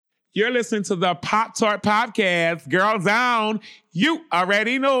You're listening to the Pop Tart Podcast. Girls Down. You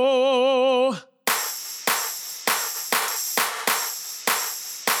already know.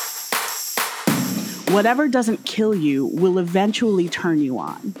 Whatever doesn't kill you will eventually turn you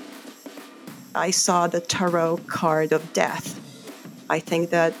on. I saw the tarot card of death. I think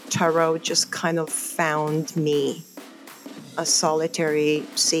that tarot just kind of found me, a solitary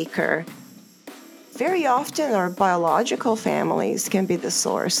seeker. Very often our biological families can be the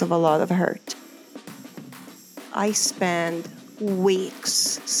source of a lot of hurt. I spend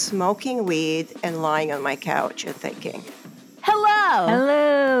weeks smoking weed and lying on my couch and thinking. Hello!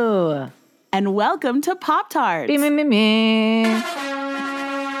 Hello! And welcome to Pop Tarts. I'm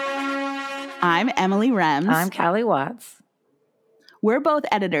Emily Rems. I'm Callie Watts. We're both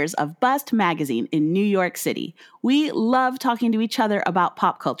editors of Bust Magazine in New York City. We love talking to each other about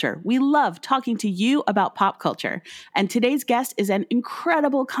pop culture. We love talking to you about pop culture. And today's guest is an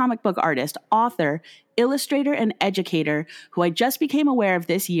incredible comic book artist, author, illustrator, and educator who I just became aware of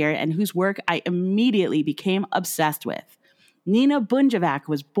this year and whose work I immediately became obsessed with. Nina Bunjevac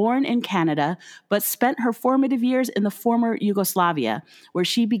was born in Canada, but spent her formative years in the former Yugoslavia, where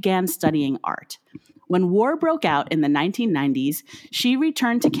she began studying art. When war broke out in the 1990s, she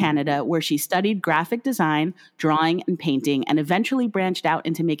returned to Canada, where she studied graphic design, drawing, and painting, and eventually branched out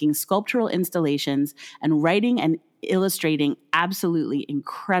into making sculptural installations and writing and illustrating absolutely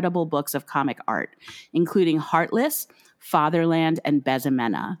incredible books of comic art, including Heartless, Fatherland, and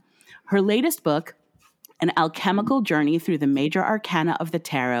Bezimena. Her latest book, An Alchemical Journey Through the Major Arcana of the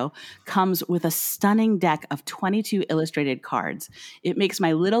Tarot, comes with a stunning deck of 22 illustrated cards. It makes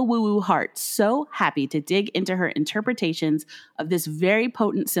my little woo-woo heart so happy to dig into her interpretations of this very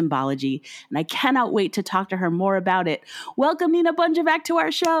potent symbology, and I cannot wait to talk to her more about it. Welcome, Nina Bunjevac, to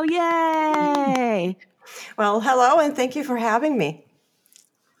our show. Yay! Well, hello, and thank you for having me.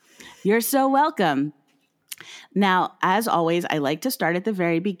 You're so welcome. Now, as always, I like to start at the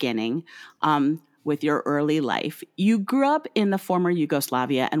very beginning. With your early life. You grew up in the former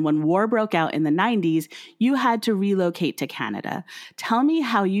Yugoslavia, and when war broke out in the 90s, you had to relocate to Canada. Tell me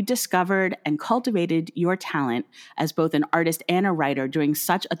how you discovered and cultivated your talent as both an artist and a writer during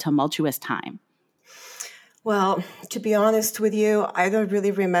such a tumultuous time. Well, to be honest with you, I don't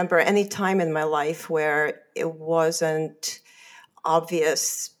really remember any time in my life where it wasn't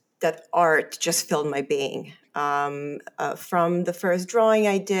obvious that art just filled my being. From the first drawing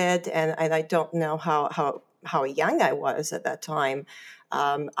I did, and I don't know how young I was at that time,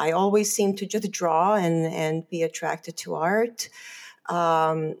 I always seemed to just draw and be attracted to art.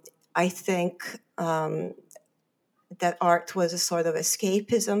 I think that art was a sort of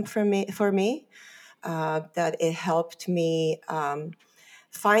escapism for me. That it helped me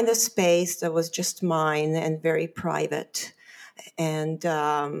find a space that was just mine and very private. And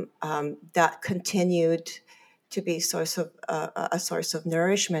that continued to be a source of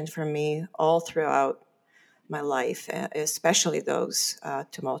nourishment for me all throughout my life, especially those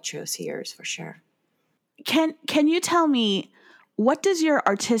tumultuous years, for sure. Can you tell me, what does your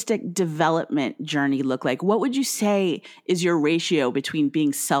artistic development journey look like? What would you say is your ratio between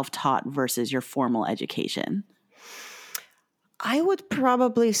being self-taught versus your formal education? I would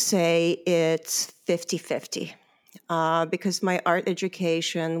probably say it's 50-50. Because my art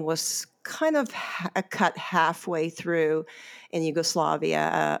education was kind of cut halfway through in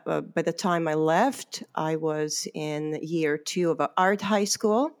Yugoslavia. By the time I left, I was in year 2 of an art high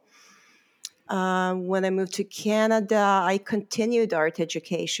school. When I moved to Canada, I continued art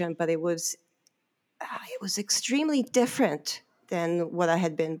education, but it was extremely different than what I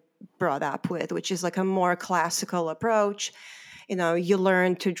had been brought up with, which is like a more classical approach. You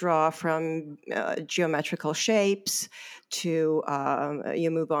learn to draw from geometrical shapes to you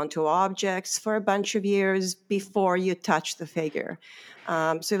move on to objects for a bunch of years before you touch the figure.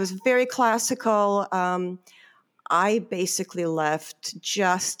 So it was very classical. I basically left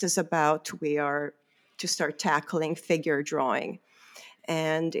just as about we are to start tackling figure drawing.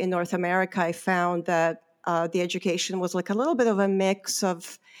 And in North America, I found that the education was like a little bit of a mix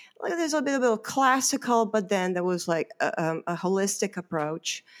of, like, there's a bit of classical, but then there was like a holistic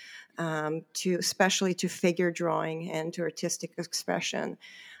approach especially to figure drawing and to artistic expression.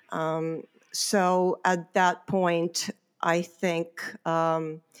 So at that point, I think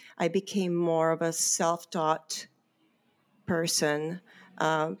I became more of a self-taught person,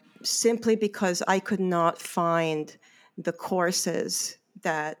 simply because I could not find the courses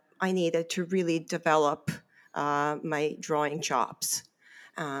that I needed to really develop my drawing chops.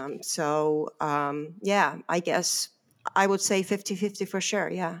 Yeah, I guess I would say 50-50 for sure,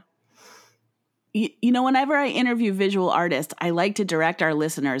 yeah. Whenever I interview visual artists, I like to direct our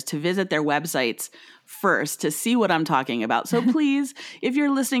listeners to visit their websites first to see what I'm talking about. So please, if you're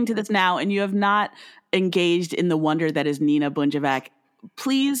listening to this now and you have not engaged in the wonder that is Nina Bunjevac,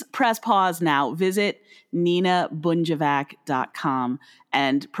 please press pause now. Visit ninabunjevac.com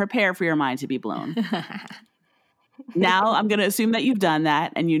and prepare for your mind to be blown. Now I'm going to assume that you've done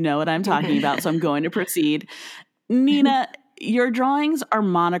that and you know what I'm talking about, so I'm going to proceed. Nina, your drawings are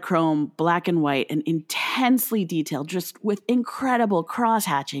monochrome, black and white, and intensely detailed, just with incredible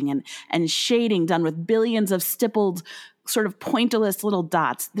cross-hatching and shading done with billions of stippled, sort of pointillist little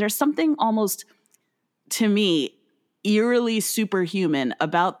dots. There's something almost, to me, eerily superhuman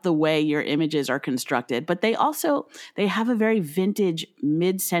about the way your images are constructed, but they have a very vintage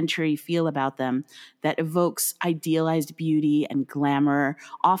mid-century feel about them that evokes idealized beauty and glamour,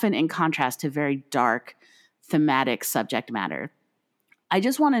 often in contrast to very dark thematic subject matter. I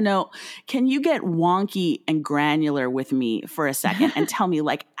just want to know, can you get wonky and granular with me for a second and tell me,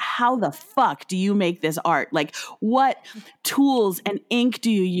 like, how the fuck do you make this art? Like, what tools and ink do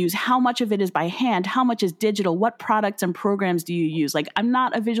you use? How much of it is by hand? How much is digital? What products and programs do you use? Like, I'm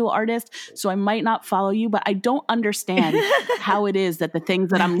not a visual artist, so I might not follow you, but I don't understand how it is that the things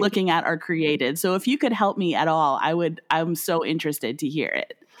that I'm looking at are created. So if you could help me at all, I'm so interested to hear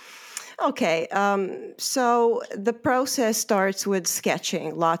it. Okay, so the process starts with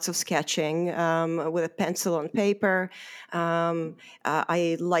sketching, lots of sketching with a pencil and paper.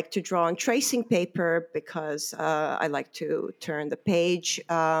 I like to draw on tracing paper because I like to turn the page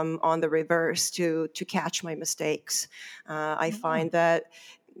on the reverse to catch my mistakes. I find that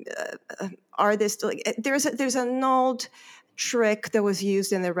artists, like, there's an old trick that was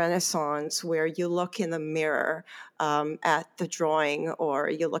used in the Renaissance where you look in the mirror at the drawing, or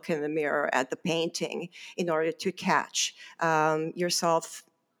you look in the mirror at the painting in order to catch yourself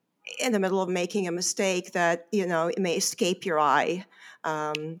in the middle of making a mistake that, it may escape your eye.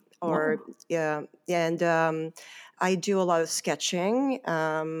 I do a lot of sketching.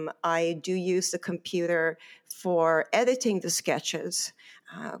 I do use the computer for editing the sketches.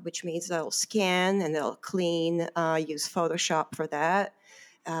 Which means I'll scan and I'll clean, use Photoshop for that.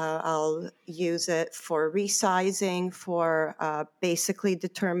 I'll use it for resizing, for basically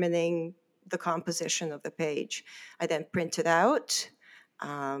determining the composition of the page. I then print it out,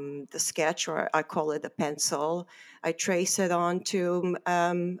 the sketch, or I call it a pencil. I trace it onto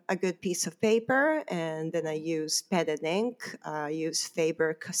a good piece of paper, and then I use pen and ink. I use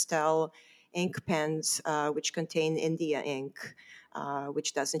Faber-Castell ink pens, which contain India ink.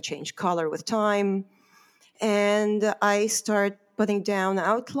 Which doesn't change color with time. And I start putting down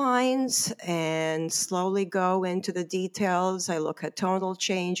outlines and slowly go into the details. I look at tonal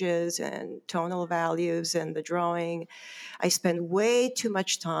changes and tonal values in the drawing. I spend way too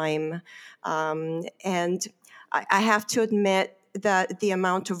much time. And I have to admit that the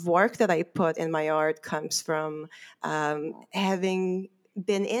amount of work that I put in my art comes from having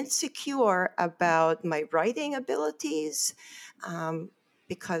been insecure about my writing abilities.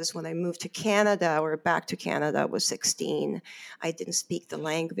 Because when I moved to Canada, or back to Canada, I was 16. I didn't speak the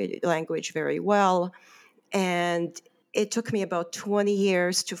language very well. And it took me about 20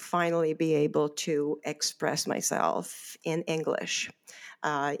 years to finally be able to express myself in English,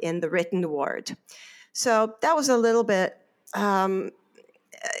 in the written word. So that was a little bit, I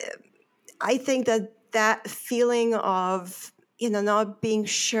think that feeling of, not being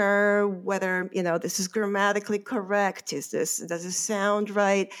sure whether, this is grammatically correct. Does it sound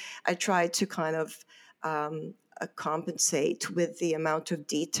right? I try to kind of compensate with the amount of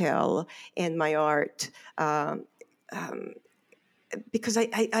detail in my art. Because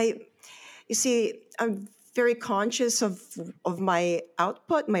you see, I'm very conscious of my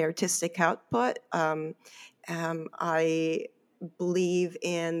output, my artistic output. I believe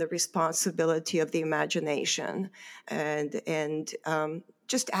in the responsibility of the imagination, and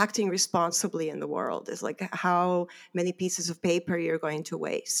just acting responsibly in the world is like how many pieces of paper you're going to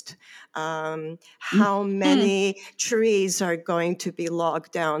waste, how many trees are going to be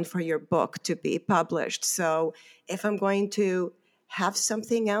logged down for your book to be published. So if I'm going to have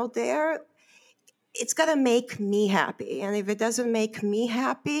something out there, it's got to make me happy. And if it doesn't make me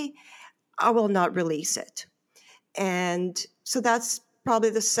happy, I will not release it. And so that's probably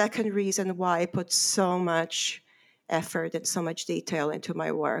the second reason why I put so much effort and so much detail into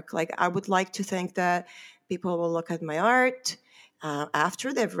my work. Like, I would like to think that people will look at my art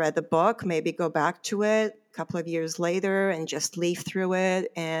after they've read the book, maybe go back to it a couple of years later and just leaf through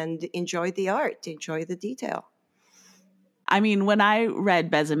it and enjoy the art, enjoy the detail. I mean, when I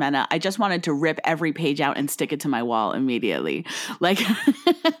read Bezimena, I just wanted to rip every page out and stick it to my wall immediately. Like,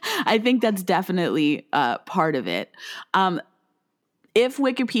 I think that's definitely part of it. If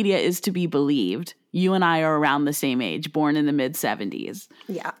Wikipedia is to be believed, you and I are around the same age, born in the mid-70s.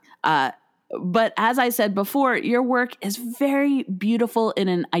 Yeah. But as I said before, your work is very beautiful in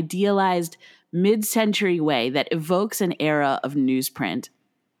an idealized mid-century way that evokes an era of newsprint.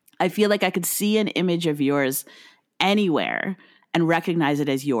 I feel like I could see an image of yours anywhere and recognize it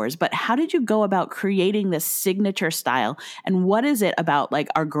as yours. But how did you go about creating this signature style? And what is it about like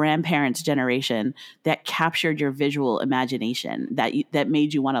our grandparents' generation that captured your visual imagination that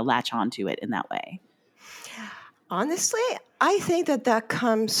made you want to latch onto it in that way? Honestly, I think that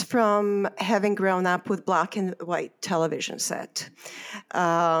comes from having grown up with black and white television set.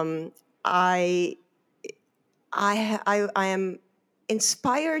 Um, I, I am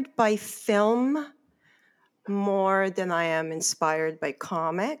inspired by film more than I am inspired by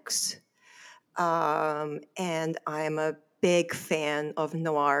comics. And I'm a big fan of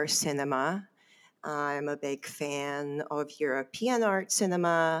noir cinema. I'm a big fan of European art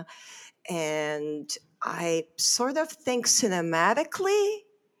cinema. And I sort of think cinematically.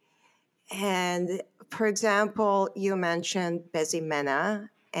 And for example, you mentioned Bezimena,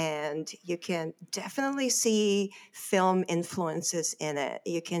 and you can definitely see film influences in it.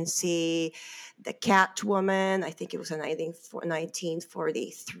 You can see the Catwoman, I think it was a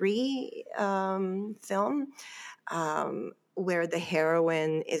 1943 film, where the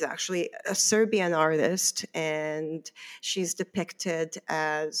heroine is actually a Serbian artist, and she's depicted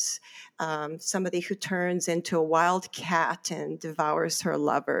as somebody who turns into a wild cat and devours her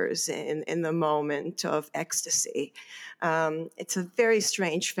lovers in the moment of ecstasy. It's a very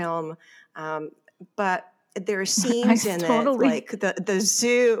strange film, but there are scenes in it, like the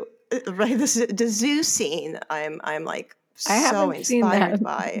zoo, right? The zoo scene. I'm like I so haven't seen inspired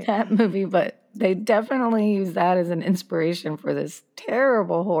by. that movie, but they definitely use that as an inspiration for this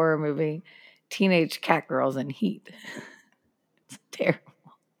terrible horror movie, Teenage Cat Girls in Heat. It's terrible,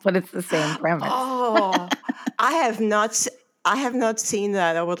 but it's the same premise. Oh, I have not seen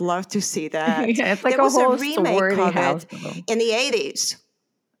that. I would love to see that. Yeah, it's like There a was a whole remake sorority of house it of them. in the 80s.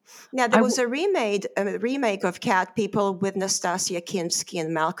 Now, there was a remake of Cat People with Nastasia Kinski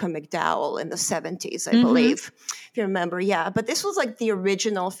and Malcolm McDowell in the 70s, I believe, if you remember. Yeah, but this was like the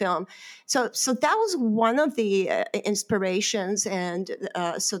original film. So that was one of the inspirations, and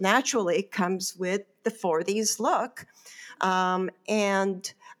so naturally it comes with the 40s look.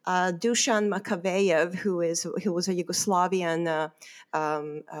 And Dusan Makavejev, who was a Yugoslavian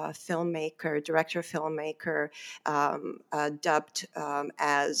filmmaker, filmmaker, dubbed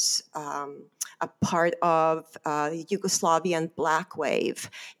as a part of Yugoslavian black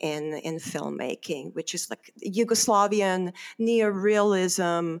wave in filmmaking, which is like Yugoslavian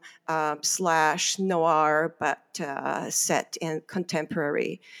neorealism / noir, but set in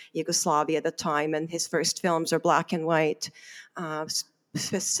contemporary Yugoslavia at the time. And his first films are black and white.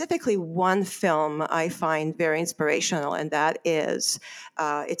 Specifically, one film I find very inspirational, and that is,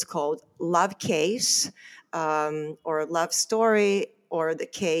 it's called Love Case, or Love Story, or The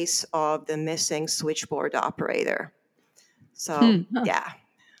Case of the Missing Switchboard Operator. So, yeah,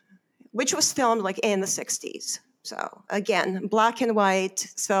 which was filmed like in the 60s. So again, black and white.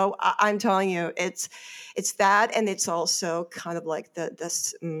 So I'm telling you, it's that, and it's also kind of like the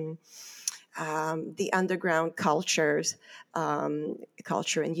underground culture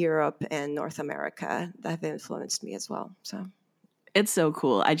in Europe and North America that have influenced me as well. So It's so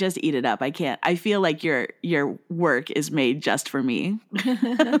cool. I just eat it up. I feel like your work is made just for me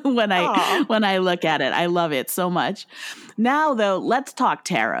when I look at it. I love it so much. Now though, let's talk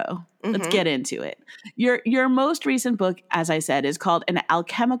tarot. Let's get into it. Your most recent book, as I said, is called An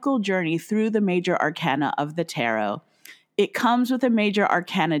Alchemical Journey Through the Major Arcana of the Tarot. It comes with a major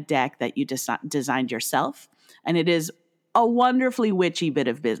arcana deck that you designed yourself, and it is a wonderfully witchy bit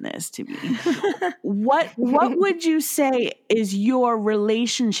of business to me. What would you say is your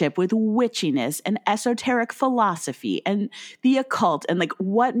relationship with witchiness and esoteric philosophy and the occult, and like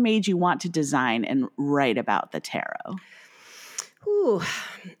what made you want to design and write about the tarot? Ooh,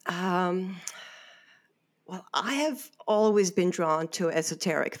 well, I have always been drawn to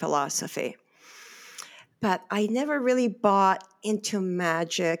esoteric philosophy, but I never really bought into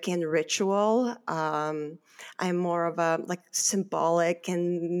magic and ritual. I'm more of a like symbolic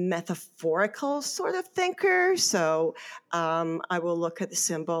and metaphorical sort of thinker. So I will look at the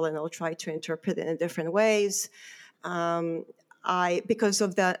symbol and I'll try to interpret it in different ways. Because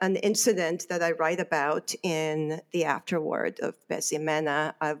of an incident that I write about in the afterword of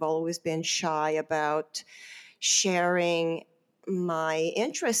Bezimena, I've always been shy about sharing my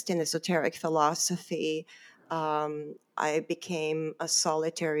interest in esoteric philosophy, I became a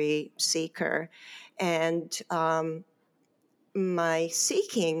solitary seeker. And my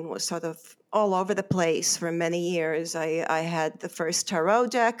seeking was sort of all over the place for many years. I had the first tarot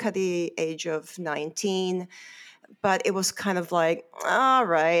deck at the age of 19, but it was kind of like, all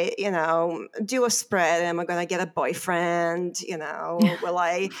right, do a spread. Am I going to get a boyfriend? Will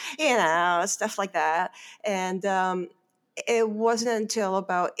I, stuff like that. And it wasn't until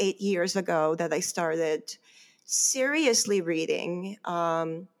about 8 years ago that I started seriously reading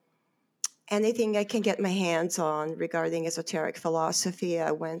anything I can get my hands on regarding esoteric philosophy.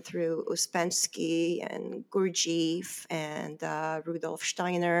 I went through Ouspensky and Gurdjieff and Rudolf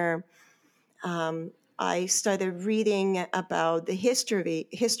Steiner. I started reading about the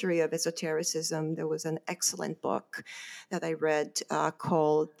history of esotericism. There was an excellent book that I read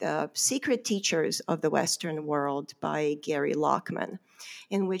called Secret Teachers of the Western World by Gary Lockman,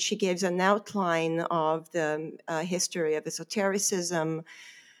 in which he gives an outline of the history of esotericism.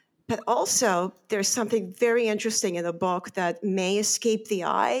 But also, there's something very interesting in the book that may escape the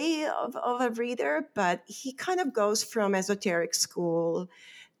eye of a reader, but he kind of goes from esoteric school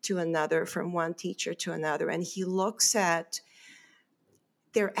to another, from one teacher to another, and he looks at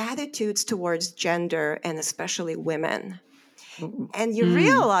their attitudes towards gender and especially women. And you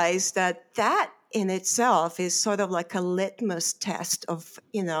realize that in itself is sort of like a litmus test of,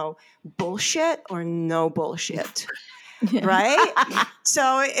 bullshit or no bullshit. Right?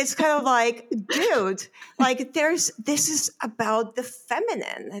 So it's kind of like, dude, like this is about the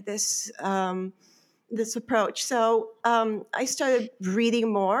feminine, this approach. So I started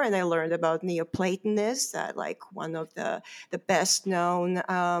reading more, and I learned about Neoplatonists. Like one of the best known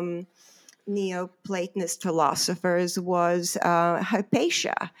Neoplatonist philosophers was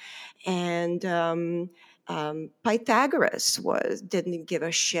Hypatia, and Pythagoras didn't give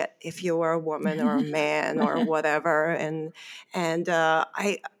a shit if you were a woman or a man or whatever. And the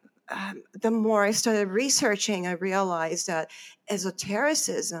more I started researching, I realized that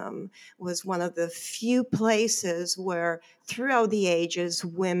esotericism was one of the few places where throughout the ages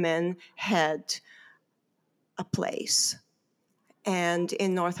women had a place. And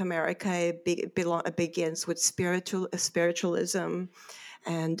in North America, it begins with spiritualism.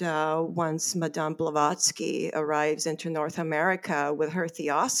 And once Madame Blavatsky arrives into North America with her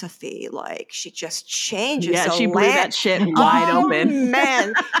theosophy, like she just changes. Yeah, she blew that shit wide open.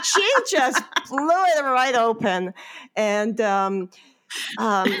 Man, she just blew it right open. And so,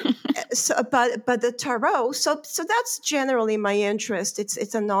 but the tarot. So that's generally my interest.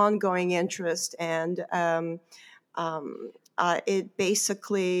 It's an ongoing interest, and it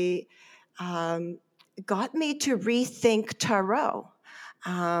basically got me to rethink tarot.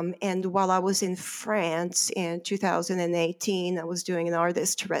 And while I was in France in 2018, I was doing an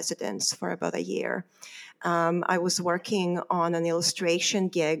artist residence for about a year. I was working on an illustration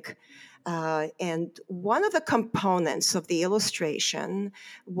gig, and one of the components of the illustration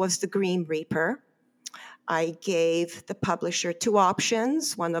was the Grim Reaper. I gave the publisher two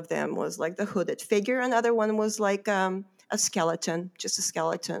options. One of them was like the hooded figure. Another one was like a skeleton, just a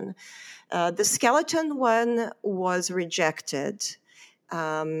skeleton. The skeleton one was rejected.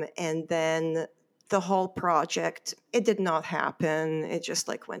 And then the whole project, it did not happen. It just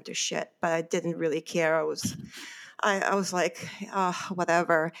like went to shit, but I didn't really care. I was like,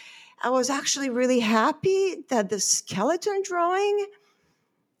 whatever. I was actually really happy that the skeleton drawing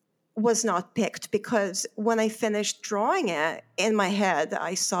was not picked, because when I finished drawing it, in my head,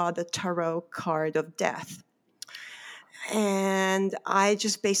 I saw the tarot card of death. And I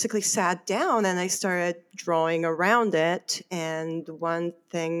just basically sat down and I started drawing around it, and one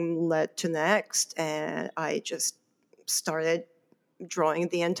thing led to next, and I just started drawing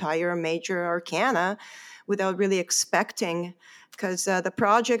the entire major arcana without really expecting, because the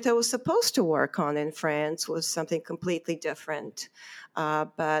project I was supposed to work on in France was something completely different.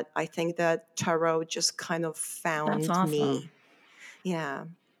 But I think that tarot just kind of found me. Yeah.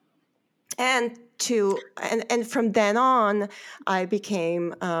 And from then on, I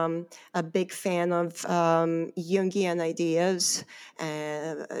became a big fan of Jungian ideas,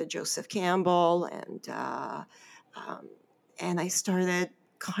 Joseph Campbell, and I started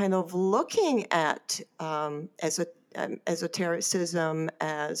kind of looking at esotericism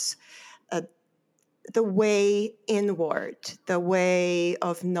as the way inward, the way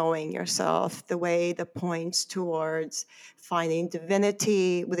of knowing yourself, the way that points towards finding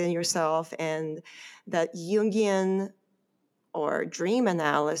divinity within yourself, and that Jungian or dream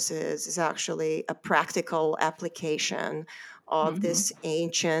analysis is actually a practical application of this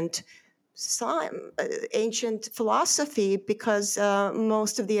ancient ancient philosophy, because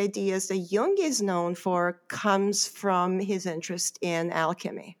most of the ideas that Jung is known for comes from his interest in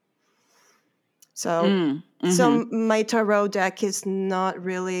alchemy. So, so my tarot deck is not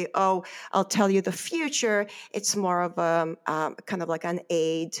really, oh, I'll tell you the future. It's more of a kind of like an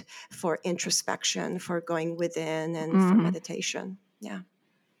aid for introspection, for going within, and for meditation. Yeah.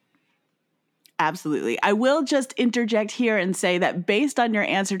 Absolutely. I will just interject here and say that based on your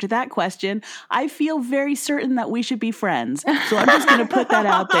answer to that question, I feel very certain that we should be friends. So I'm just going to put that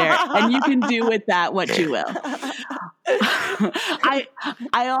out there, and you can do with that what you will. I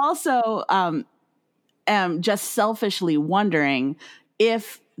also am just selfishly wondering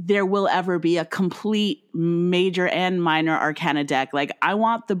if there will ever be a complete major and minor arcana deck. Like, I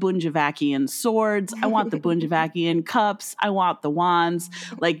want the Bunjavakian swords. I want the Bunjavakian cups. I want the wands.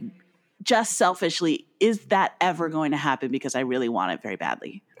 Like, just selfishly, is that ever going to happen? Because I really want it very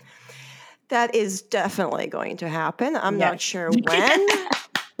badly. That is definitely going to happen. I'm not sure when.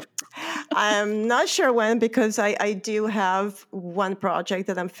 I'm not sure when, because I do have one project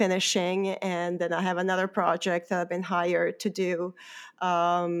that I'm finishing, and then I have another project that I've been hired to do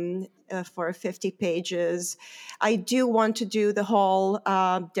for 50 pages. I do want to do the whole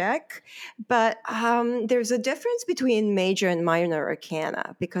deck, but there's a difference between major and minor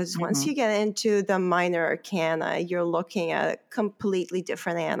arcana, because once you get into the minor arcana, you're looking at a completely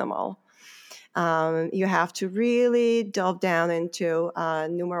different animal. You have to really delve down into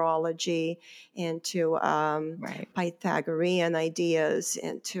numerology, into Pythagorean ideas,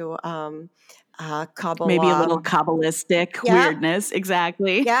 into Kabbalah. Maybe a little Kabbalistic weirdness.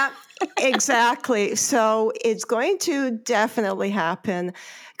 Exactly. Yeah, exactly. So it's going to definitely happen,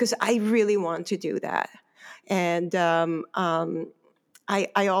 because I really want to do that. And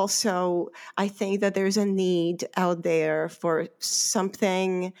I also think that there's a need out there for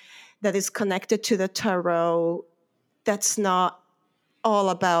something that is connected to the tarot, that's not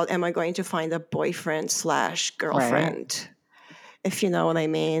all about, am I going to find a boyfriend / girlfriend, if you know what I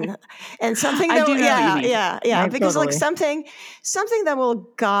mean. And something that because totally. Like something that will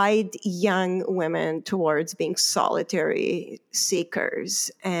guide young women towards being solitary seekers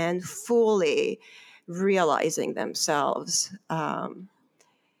and fully realizing themselves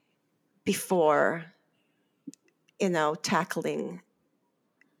before, tackling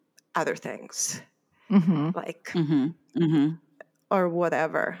other things, like or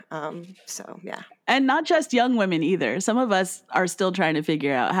whatever. So yeah, and not just young women either. Some of us are still trying to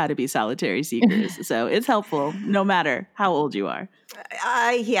figure out how to be solitary seekers. So it's helpful, no matter how old you are.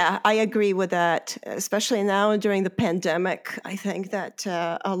 I agree with that. Especially now during the pandemic, I think that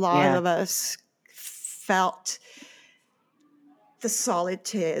a lot of us felt the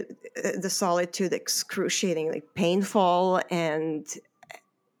solitude excruciatingly painful, and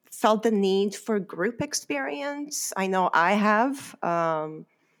felt the need for group experience. I know I have, but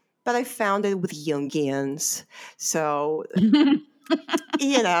I found it with Jungians. So,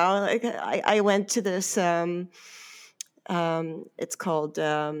 like I went to this, it's called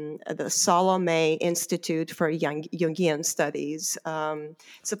the Salome Institute for Jungian Studies.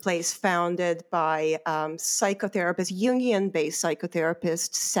 It's a place founded by Jungian-based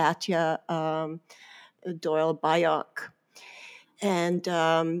psychotherapist Satya Doyle-Bayok. And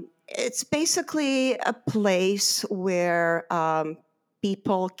it's basically a place where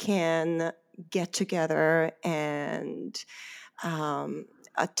people can get together and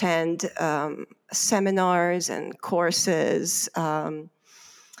attend seminars and courses and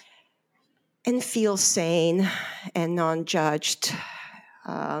feel sane and non-judged.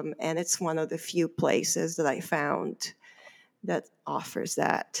 And it's one of the few places that I found that offers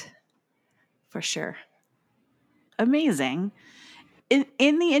that, for sure. Amazing.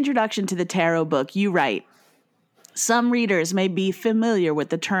 In the introduction to the tarot book, you write, some readers may be familiar with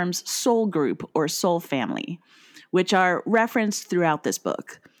the terms soul group or soul family, which are referenced throughout this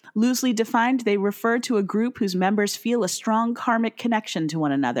book. Loosely defined, they refer to a group whose members feel a strong karmic connection to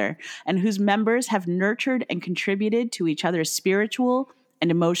one another and whose members have nurtured and contributed to each other's spiritual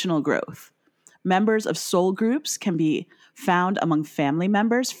and emotional growth. Members of soul groups can be found among family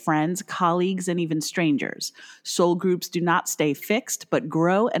members, friends, colleagues, and even strangers. Soul groups do not stay fixed, but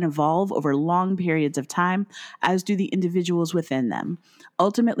grow and evolve over long periods of time, as do the individuals within them.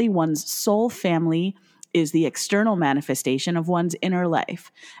 Ultimately, one's soul family is the external manifestation of one's inner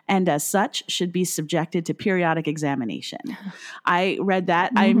life, and as such should be subjected to periodic examination. I read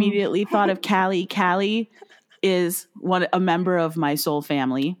that. I immediately thought of Callie. Callie is a member of my soul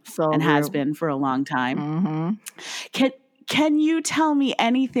family and has been for a long time. Can you tell me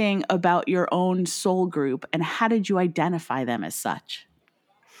anything about your own soul group, and how did you identify them as such?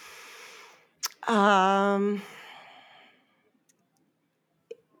 Um,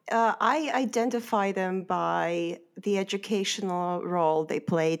 I identify them by the educational role they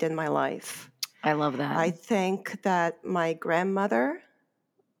played in my life. I love that. I think that my grandmother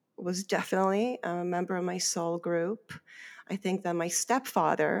was definitely a member of my soul group. I think that my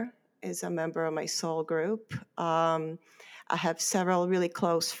stepfather is a member of my soul group. I have several really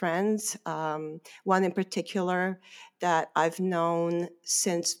close friends, one in particular that I've known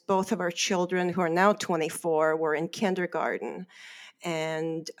since both of our children, who are now 24, were in kindergarten.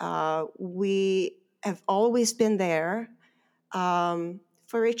 And we have always been there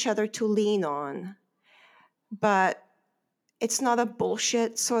for each other to lean on. But it's not a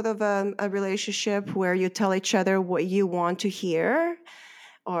bullshit sort of a relationship where you tell each other what you want to hear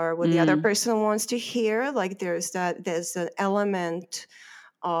or what the other person wants to hear. Like there's an element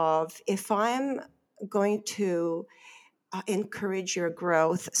of, if I'm going to encourage your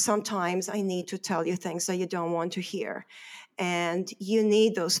growth, sometimes I need to tell you things that you don't want to hear. And you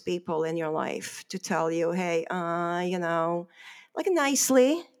need those people in your life to tell you, hey, like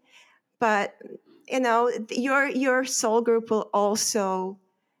nicely, but your soul group will also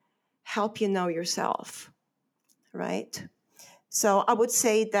help you know yourself, right? So I would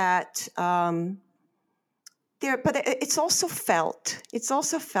say that but it's also felt. It's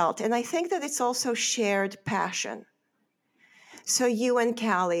also felt, and I think that it's also shared passion. So you and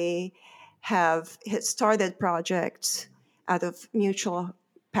Callie have started projects out of mutual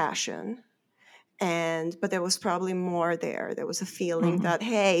passion, but there was probably more there. There was a feeling that,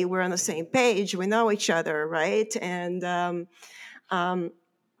 hey, we're on the same page, we know each other, right? And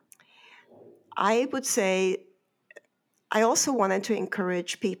I would say I also wanted to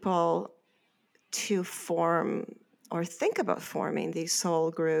encourage people to form or think about forming these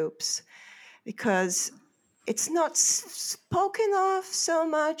soul groups, because it's not spoken of so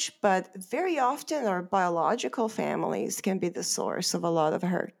much, but very often our biological families can be the source of a lot of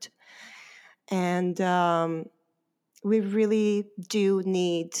hurt. And we really do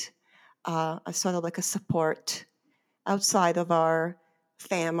need a sort of like a support outside of our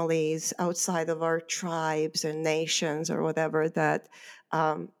families, outside of our tribes and nations or whatever, that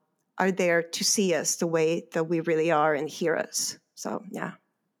are there to see us the way that we really are and hear us. So, yeah.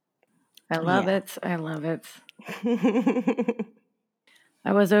 I love it. I love it.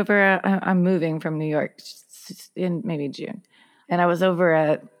 I was over, I'm moving from New York in maybe June. And I was over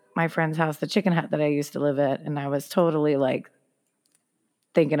at my friend's house, the chicken hut that I used to live at. And I was totally like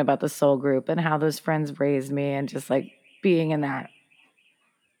thinking about the soul group and how those friends raised me, and just like being in that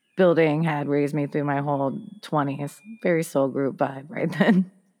building had raised me through my whole 20s. Very soul group vibe right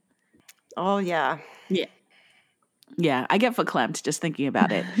then. Oh, yeah. Yeah. Yeah, I get verklempt just thinking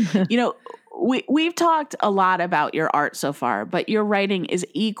about it. We've talked a lot about your art so far, but your writing is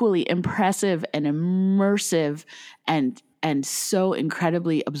equally impressive and immersive and so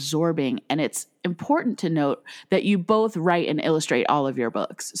incredibly absorbing. And it's important to note that you both write and illustrate all of your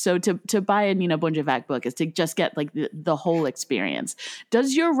books. So to buy a Nina Bunjevac book is to just get like the whole experience.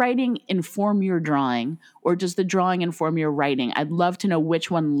 Does your writing inform your drawing, or does the drawing inform your writing? I'd love to know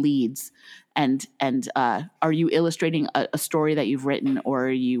which one leads. And are you illustrating a story that you've written, or are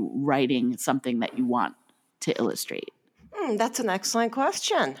you writing something that you want to illustrate? That's an excellent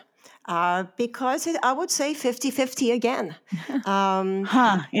question. Because I would say 50-50 again.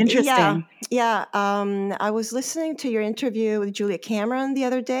 Interesting. Yeah. I was listening to your interview with Julia Cameron the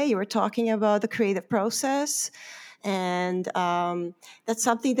other day. You were talking about the creative process. And that's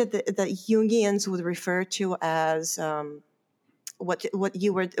something that Jungians would refer to as what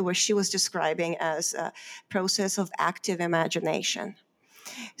she was describing as a process of active imagination.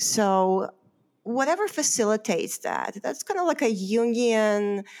 So whatever facilitates that's kind of like a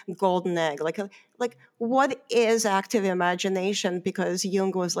Jungian golden egg. Like what is active imagination? Because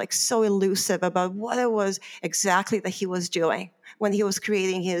Jung was like so elusive about what it was exactly that he was doing when he was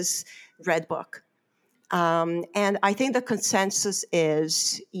creating his Red Book. And I think the consensus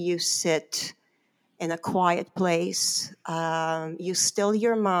is you sit in a quiet place, you still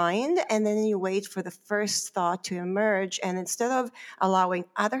your mind, and then you wait for the first thought to emerge. And instead of allowing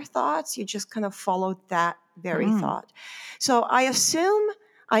other thoughts, you just kind of follow that very thought. So I assume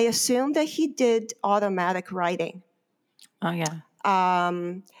that he did automatic writing. Oh, yeah.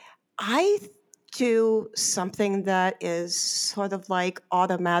 I do something that is sort of like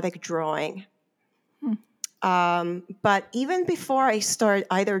automatic drawing. But even before I start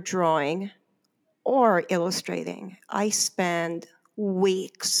either drawing or illustrating, I spend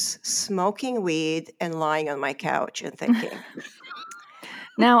weeks smoking weed and lying on my couch and thinking.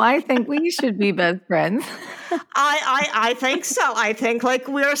 Now I think we should be best friends. I think so. I think like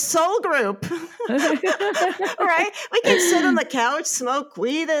we're a soul group, right? We can sit on the couch, smoke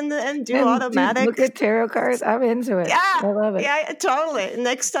weed, and do automatic. Look at tarot cards. I'm into it. Yeah, I love it. Yeah, totally.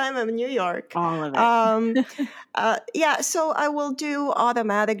 Next time I'm in New York. All of it. Yeah, so I will do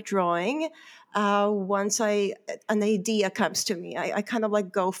automatic drawing. Once an idea comes to me, I kind of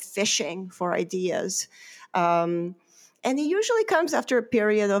like go fishing for ideas. And it usually comes after a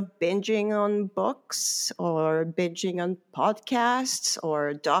period of binging on books or binging on podcasts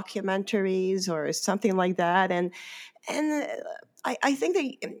or documentaries or something like that. And I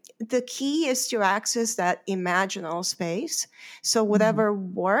think the key is to access that imaginal space. So whatever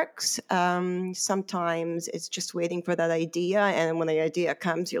works, sometimes it's just waiting for that idea. And when the idea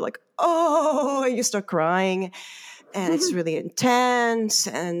comes, you're like, oh, and you start crying, and it's really intense.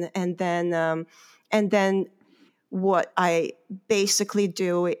 And then what I basically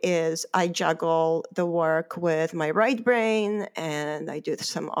do is I juggle the work with my right brain, and I do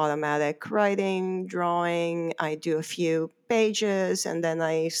some automatic writing, drawing. I do a few pages, and then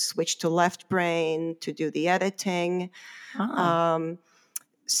I switch to left brain to do the editing.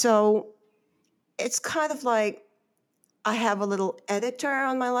 So it's kind of like I have a little editor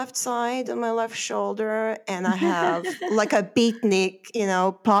on my left side, on my left shoulder, and I have like a beatnik,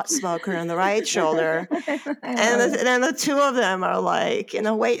 pot smoker on the right shoulder. And then the two of them are like,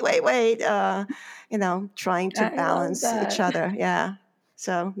 wait, trying to balance each other. Yeah.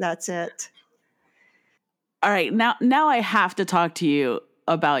 So that's it. All right. Now I have to talk to you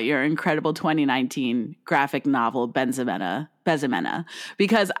about your incredible 2019 graphic novel, Bezimena,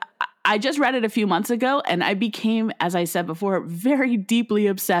 because I just read it a few months ago, and I became, as I said before, very deeply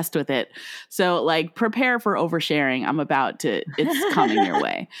obsessed with it. So, prepare for oversharing. It's coming your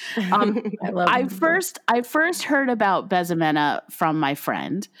way. I first heard about Bezimena from my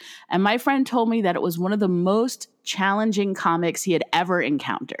friend, and my friend told me that it was one of the most challenging comics he had ever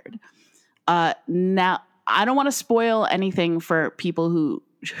encountered. Now, I don't want to spoil anything for people who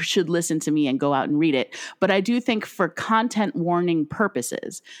should listen to me and go out and read it. But I do think for content warning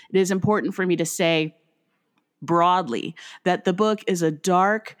purposes, it is important for me to say broadly that the book is a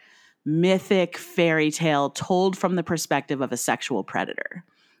dark, mythic fairy tale told from the perspective of a sexual predator.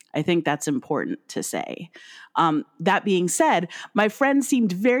 I think that's important to say. That being said, my friend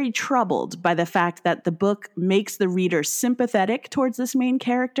seemed very troubled by the fact that the book makes the reader sympathetic towards this main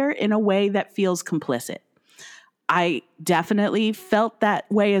character in a way that feels complicit. I definitely felt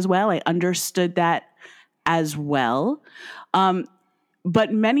that way as well. I understood that as well.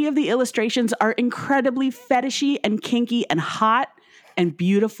 But many of the illustrations are incredibly fetishy and kinky and hot and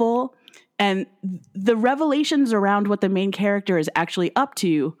beautiful. And the revelations around what the main character is actually up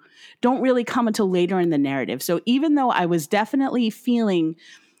to don't really come until later in the narrative. So even though I was definitely feeling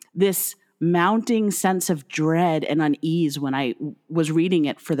this mounting sense of dread and unease when I was reading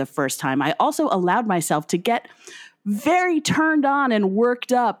it for the first time, I also allowed myself to get very turned on and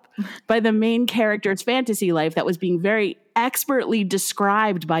worked up by the main character's fantasy life that was being very expertly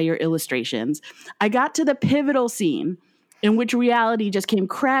described by your illustrations. I got to the pivotal scene in which reality just came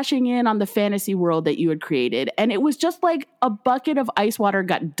crashing in on the fantasy world that you had created. And it was just like a bucket of ice water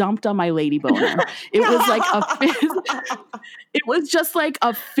got dumped on my lady boner. It was just like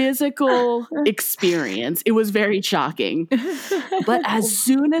a physical experience. It was very shocking. But as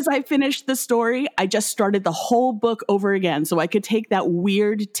soon as I finished the story, I just started the whole book over again so I could take that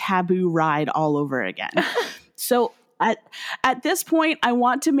weird taboo ride all over again. So at this point, I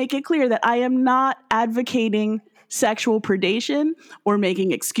want to make it clear that I am not advocating sexual predation or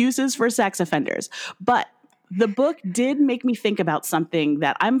making excuses for sex offenders. But the book did make me think about something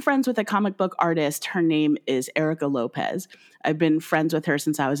that I'm friends with a comic book artist. Her name is Erica Lopez. I've been friends with her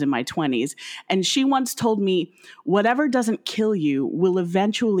since I was in my 20s. And she once told me, whatever doesn't kill you will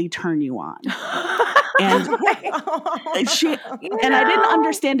eventually turn you on. And I didn't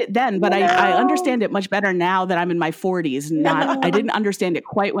understand it then, but I understand it much better now that I'm in my 40s. I didn't understand it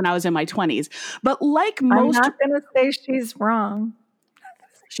quite when I was in my 20s. But like most, I'm not going to say she's wrong.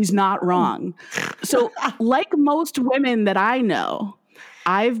 She's not wrong. So like most women that I know,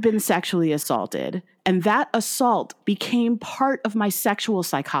 I've been sexually assaulted, and that assault became part of my sexual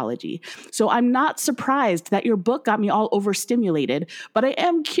psychology. So I'm not surprised that your book got me all overstimulated, but I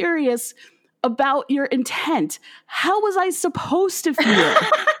am curious about your intent. How was I supposed to feel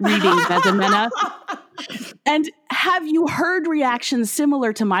reading Bezimena? And have you heard reactions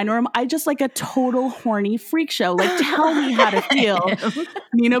similar to mine, or am I just like a total horny freak show? Like, tell me how to feel,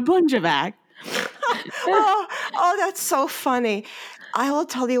 Nina Bunjevac. Oh, that's so funny. I will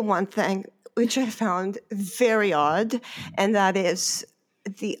tell you one thing, which I found very odd, and that is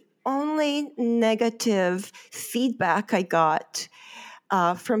the only negative feedback I got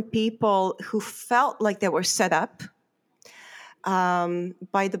from people who felt like they were set up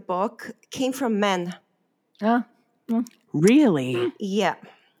by the book came from men. Oh, Really? Yeah,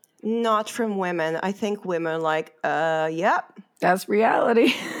 not from women. I think women like, yep, that's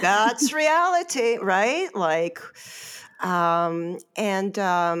reality. that's reality, right? Like,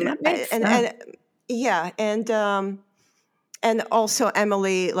 That makes sense. and yeah, and also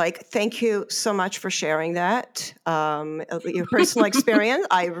Emily, like, thank you so much for sharing that, your personal experience.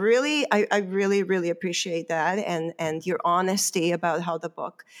 I really appreciate that, and your honesty about how the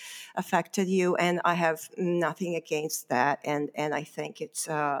book affected you. And I have nothing against that, and I think it's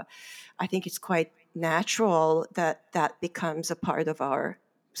quite natural that that becomes a part of our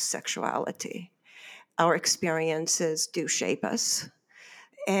sexuality. Our experiences do shape us.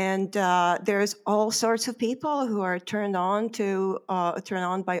 And there's all sorts of people who are turned on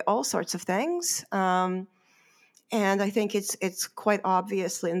by all sorts of things. And I think it's quite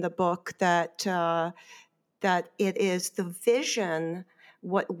obviously in the book that that it is the vision.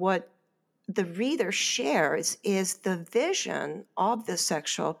 What the reader shares is the vision of the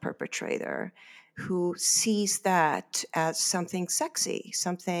sexual perpetrator, who sees that as something sexy,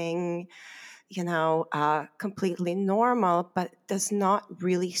 something, completely normal, but does not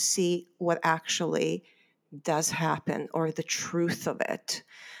really see what actually does happen or the truth of it.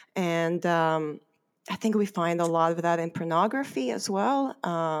 And I think we find a lot of that in pornography as well.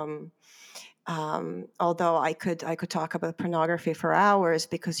 Although I could talk about pornography for hours,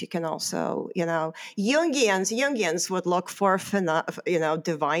 because you can also, Jungians would look for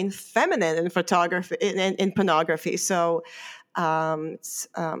divine feminine in photography, in pornography. So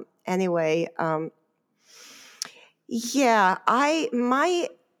anyway, yeah, my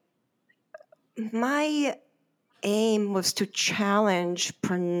aim was to challenge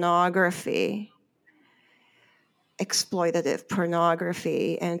pornography, exploitative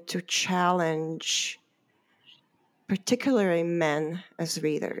pornography, and to challenge particularly men as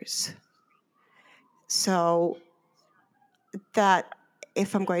readers. So that,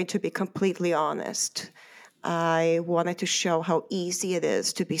 if I'm going to be completely honest, I wanted to show how easy it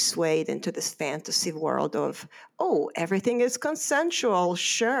is to be swayed into this fantasy world of, oh, everything is consensual,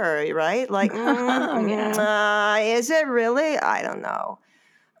 sure, right? Like, is it really? I don't know.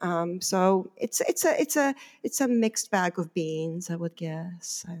 So it's a mixed bag of beans, I would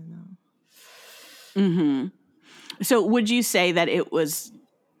guess. I don't know. Mm-hmm. So would you say that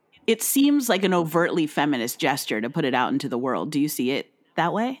it seems like an overtly feminist gesture to put it out into the world? Do you see it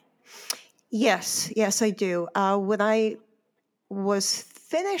that way? Yes, I do. When I was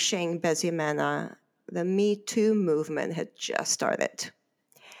finishing Bezimena, the Me Too movement had just started.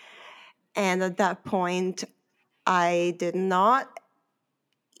 And at that point, I did not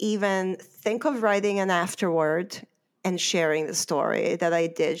even think of writing an afterword and sharing the story that I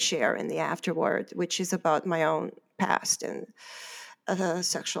did share in the afterword, which is about my own past and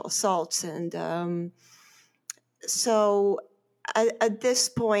sexual assaults. And so at this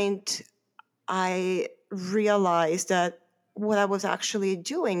point, I realized that what I was actually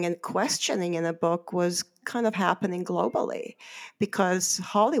doing and questioning in a book was kind of happening globally, because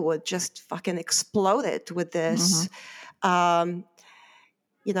Hollywood just fucking exploded with this. What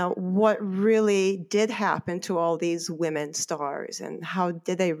really did happen to all these women stars, and how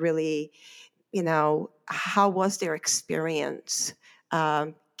did they really, how was their experience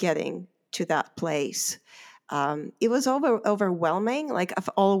getting to that place? It was overwhelming. Like, I've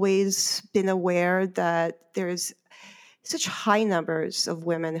always been aware that there's such high numbers of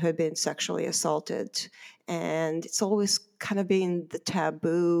women who have been sexually assaulted, and it's always kind of been the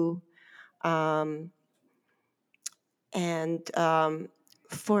taboo.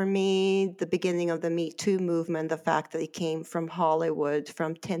 For me, the beginning of the Me Too movement, the fact that it came from Hollywood,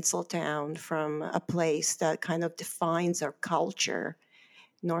 from Tinseltown, from a place that kind of defines our culture,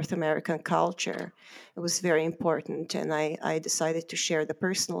 North American culture, it was very important. And I decided to share the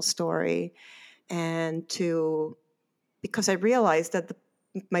personal story, and because I realized that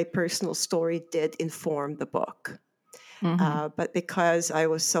my personal story did inform the book. But because I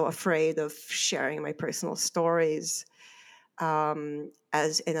was so afraid of sharing my personal stories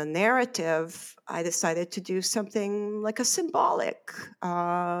as in a narrative, I decided to do something like a symbolic,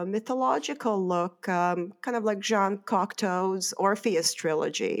 mythological look, kind of like Jean Cocteau's Orpheus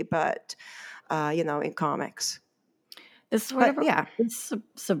trilogy, but in comics. This sort of this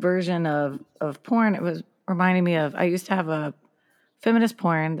subversion of porn, it was reminding me of, I used to have a feminist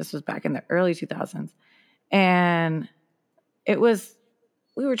porn. This was back in the early 2000s. And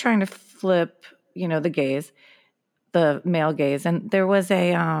we were trying to flip, the gaze. the male gaze. And there was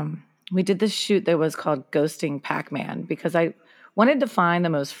we did this shoot that was called Ghosting Pac-Man because I wanted to find the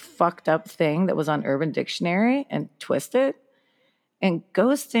most fucked up thing that was on Urban Dictionary and twist it. And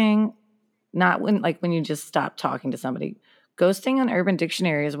ghosting, not when you just stop talking to somebody. Ghosting on Urban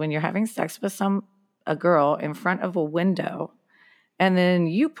Dictionary is when you're having sex with a girl in front of a window, and then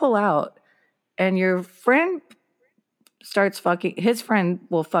you pull out, and your friend starts fucking. His friend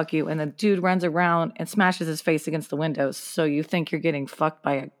will fuck you, and the dude runs around and smashes his face against the window, so you think you're getting fucked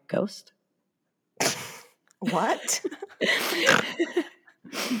by a ghost. What?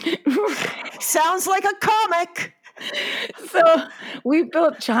 Sounds like a comic. So we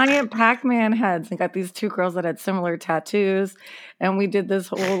built giant Pac-Man heads and got these two girls that had similar tattoos. And we did this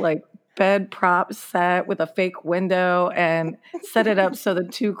whole like bed prop set with a fake window and set it up so the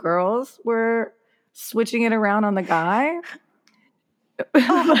two girls were switching it around on the guy.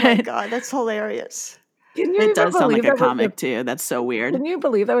 Oh my God, that's hilarious. It does sound like a comic too. That's so weird. Can you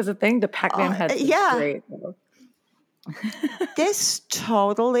believe that was a thing? The Pac-Man heads. Yeah. Great. This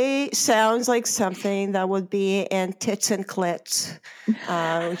totally sounds like something that would be in Tits and Clits,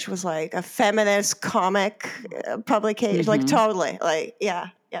 which was like a feminist comic publication. Like totally, like yeah,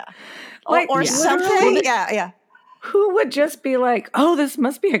 or something. Yeah. Who would just be like, "Oh, this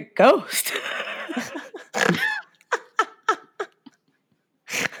must be a ghost"?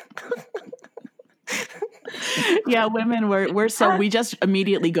 Yeah, women we're so we just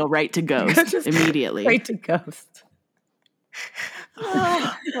immediately go right to ghost. Immediately. Right to ghost.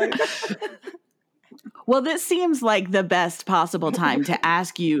 Oh, well, this seems like the best possible time to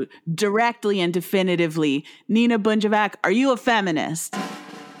ask you directly and definitively, Nina Bunjevac, are you a feminist?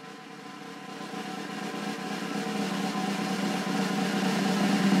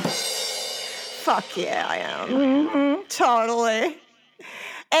 Fuck yeah, I am. Mm-hmm. Totally.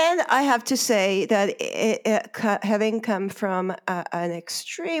 And I have to say that having come from an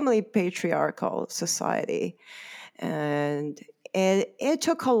extremely patriarchal society, and it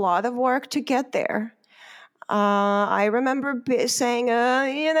took a lot of work to get there. I remember saying, no,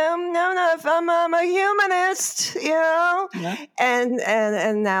 I'm a humanist, Yeah.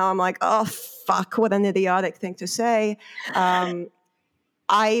 and now I'm like, oh fuck, what an idiotic thing to say.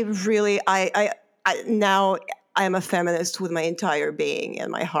 Now I'm a feminist with my entire being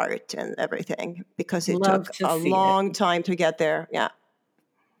and my heart and everything because it took a long time to get there. Yeah.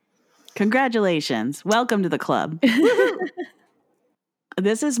 Congratulations. Welcome to the club.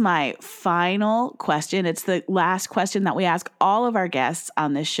 This is my final question. It's the last question that we ask all of our guests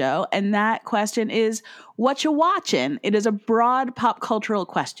on this show. And that question is, what you watching? It is a broad pop cultural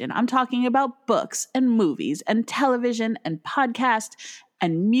question. I'm talking about books and movies and television and podcast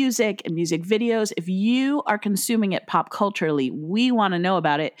and music videos. If you are consuming it pop culturally, we want to know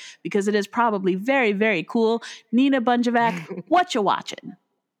about it because it is probably very, very cool. Nina Bunjevac, what you watching?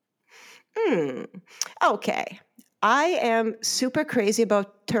 Okay. I am super crazy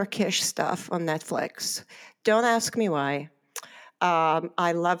about Turkish stuff on Netflix. Don't ask me why.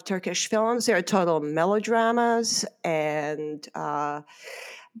 I love Turkish films. They're total melodramas.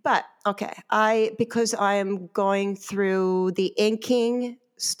 But okay, because I am going through the inking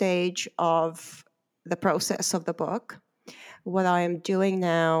stage of the process of the book, what I am doing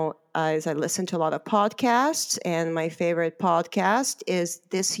now is I listen to a lot of podcasts, and my favorite podcast is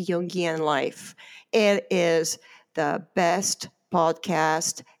This Jungian Life. It is the best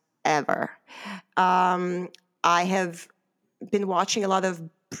podcast ever. I have been watching a lot of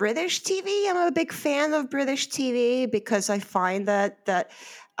British TV. I'm a big fan of British TV because I find that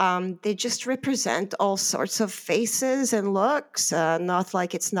they just represent all sorts of faces and looks.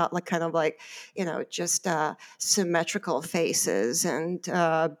 It's not like kind of like, just symmetrical faces and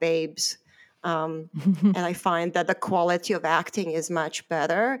babes. And I find that the quality of acting is much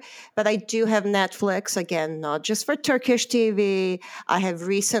better. But I do have Netflix, again, not just for Turkish TV. I have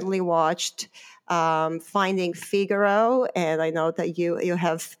recently watched Finding Figaro, and I know that you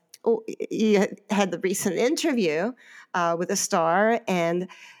had the recent interview with a star, and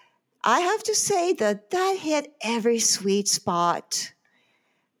I have to say that hit every sweet spot.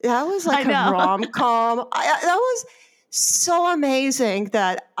 That was like a rom-com. That was so amazing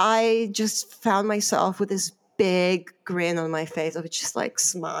that I just found myself with this big grin on my face. I was just like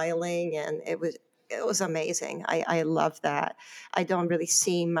smiling, and it was amazing. I love that. I don't really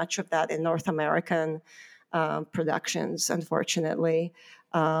see much of that in North American productions, unfortunately.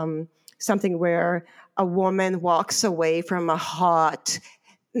 Something where a woman walks away from a hot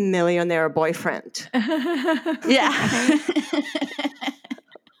millionaire boyfriend. Yeah.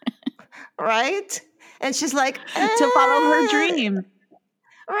 Right? And she's like, to follow her dream.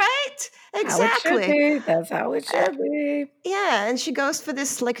 Right? Exactly. How it should be. That's how it should be. Yeah, and she goes for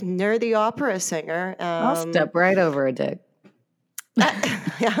this like nerdy opera singer. I'll step right over a dick.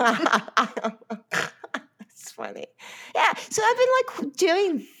 It's funny. Yeah, so I've been like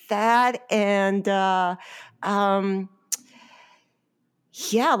doing that, and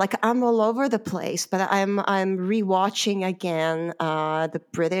yeah, like I'm all over the place. But I'm rewatching again the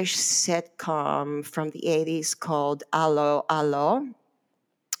British sitcom from the 80s called Allo Allo,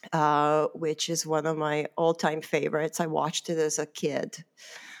 which is one of my all-time favorites. I watched it as a kid,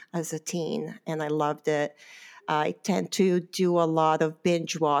 as a teen, and I loved it. I tend to do a lot of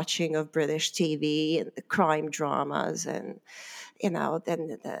binge watching of British TV and the crime dramas, and then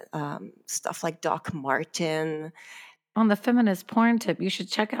the stuff like Doc Martin. On the feminist porn tip, you should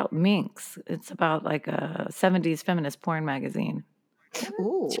check out Minx. It's about like a 70s feminist porn magazine.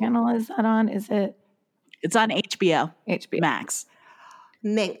 Ooh. What channel is that on? Is it? It's on HBO. HBO Max.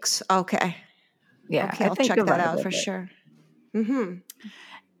 Minx. Okay. Yeah. Okay, I'll check that out for sure. Mm-hmm.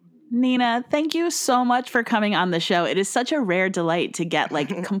 Nina, thank you so much for coming on the show. It is such a rare delight to get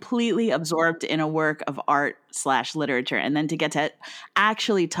like completely absorbed in a work of art/literature, and then to get to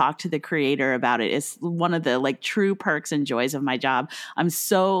actually talk to the creator about it is one of the like true perks and joys of my job. I'm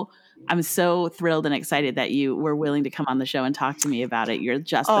so thrilled and excited that you were willing to come on the show and talk to me about it. You're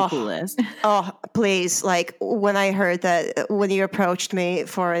just the coolest. Oh, please. Like when I heard that, when you approached me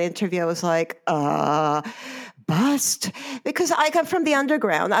for an interview, I was like, bust, because I come from the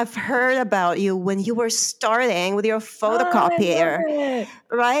underground. I've heard about you when you were starting with your photocopier,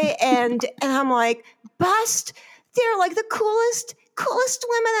 right? And I'm like, bust. They're like the coolest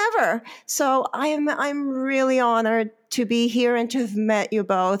women ever. So I'm really honored to be here and to have met you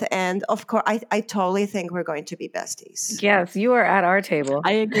both. And of course, I totally think we're going to be besties. Yes, you are at our table.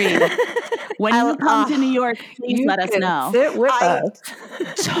 I agree. When you come to New York, please let us know. Sit with us.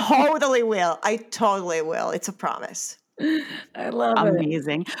 Totally will. I totally will. It's a promise. I love it.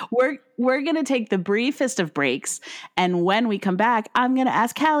 Amazing. We're going to take the briefest of breaks. And when we come back, I'm going to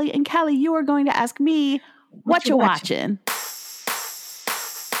ask Callie. And Callie, you are going to ask me, what you watching?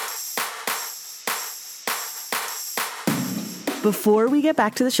 Before we get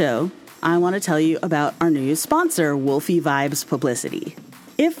back to the show, I want to tell you about our new sponsor, Wolfie Vibes Publicity.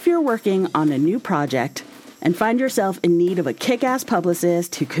 If you're working on a new project and find yourself in need of a kick-ass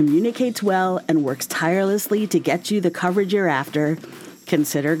publicist who communicates well and works tirelessly to get you the coverage you're after,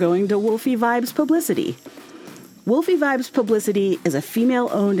 consider going to Wolfie Vibes Publicity. Wolfie Vibes Publicity is a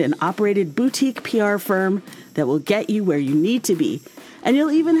female-owned and operated boutique PR firm that will get you where you need to be, and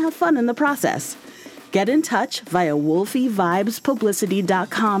you'll even have fun in the process. Get in touch via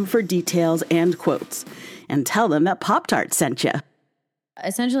wolfievibespublicity.com for details and quotes, and tell them that Pop-Tart sent you.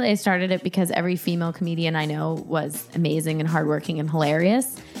 Essentially, I started it because every female comedian I know was amazing and hardworking and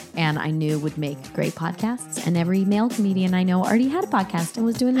hilarious, and I knew would make great podcasts. And every male comedian I know already had a podcast and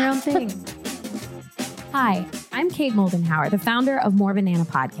was doing their own thing. Hi, I'm Kate Moldenhauer, the founder of More Banana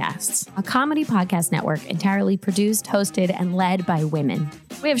Podcasts, a comedy podcast network entirely produced, hosted, and led by women.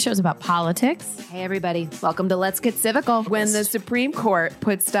 We have shows about politics. Hey, everybody. Welcome to Let's Get Civical. When the Supreme Court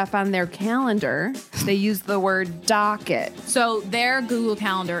puts stuff on their calendar, they use the word docket. So their Google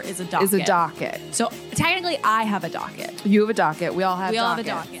Calendar is a docket. So technically, I have a docket. You have a docket. We all have have a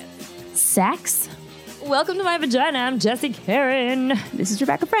docket. Sex? Welcome to my vagina. I'm Jessie Karen. This is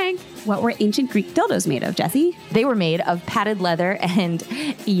Rebecca Frank. What were ancient Greek dildos made of, Jessie? They were made of padded leather and,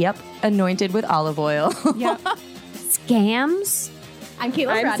 anointed with olive oil. Yep. Scams? I'm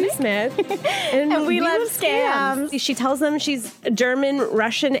Caitlin I'm Bradley. Sue Smith. And we love scams. She tells them she's a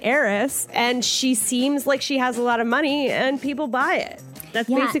German-Russian heiress, and she seems like she has a lot of money, and people buy it. That's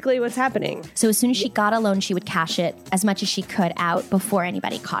basically what's happening. So as soon as she got a loan, she would cash it as much as she could out before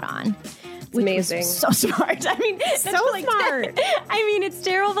anybody caught on. It's amazing. So smart. I mean, so smart. I mean, it's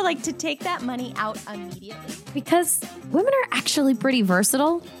terrible, but like to take that money out immediately. Because women are actually pretty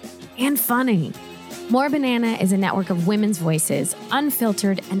versatile and funny. More Banana is a network of women's voices,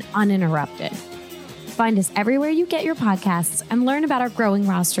 unfiltered and uninterrupted. Find us everywhere you get your podcasts and learn about our growing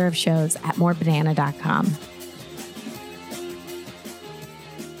roster of shows at morebanana.com.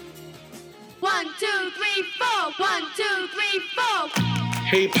 1, 2, 3, 4. 1, 2, 3, 4.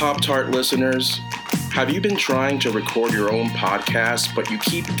 Hey, Pop-Tart listeners. Have you been trying to record your own podcast, but you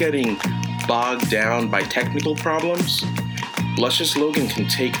keep getting bogged down by technical problems? Luscious Logan can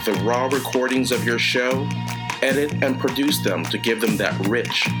take the raw recordings of your show, edit and produce them to give them that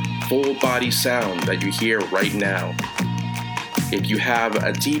rich, full-body sound that you hear right now. If you have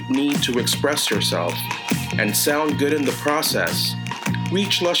a deep need to express yourself and sound good in the process,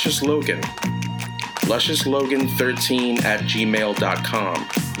 reach Luscious Logan. LusciousLogan13@gmail.com.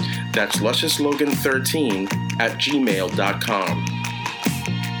 That's lusciouslogan13@gmail.com.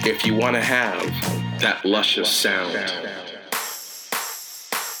 If you want to have that luscious sound.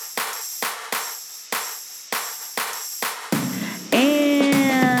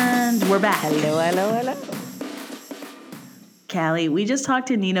 And we're back. Hello. Callie, we just talked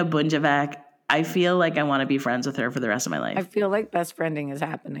to Nina Bunjevac. I feel like I want to be friends with her for the rest of my life. I feel like best friending is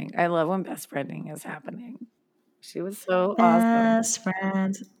happening. I love when best friending is happening. She was so awesome. Best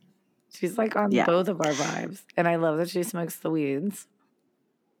friends. She's like on both of our vibes. And I love that she smokes the weeds.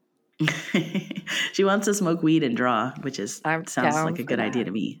 She wants to smoke weed and draw, which sounds like a good idea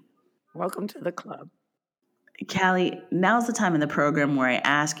to me. Welcome to the club. Callie, now's the time in the program where I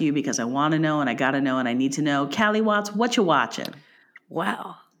ask you because I want to know and I got to know and I need to know. Callie Watts, what you watching?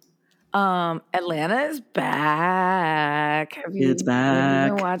 Wow. Atlanta is back. Have you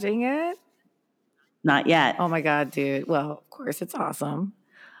been watching it? Not yet. Oh my God, dude. Well, of course it's awesome.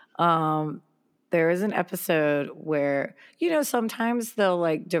 There is an episode where, sometimes they'll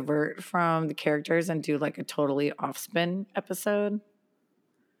like divert from the characters and do like a totally off-spin episode.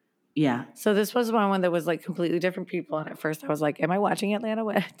 Yeah. So this was one that was like completely different people. And at first I was like, am I watching Atlanta?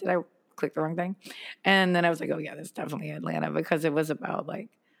 What? Did I click the wrong thing? And then I was like, oh yeah, that's definitely Atlanta, because it was about like,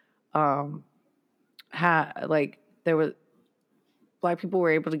 there was Black people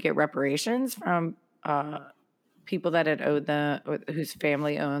were able to get reparations from people that had owed them, whose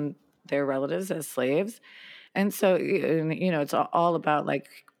family owned their relatives as slaves. And so, it's all about like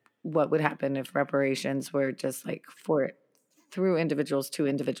what would happen if reparations were just like through individuals to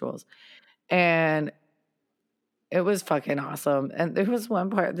individuals. And it was fucking awesome. And there was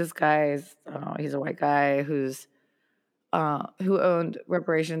one part, this guy's, he's a white guy who owned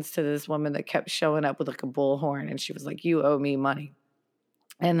reparations to this woman that kept showing up with like a bullhorn, and she was like, you owe me money.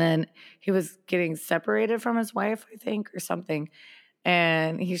 And then he was getting separated from his wife, I think, or something.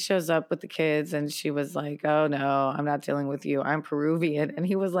 And he shows up with the kids, and she was like, oh no, I'm not dealing with you. I'm Peruvian. And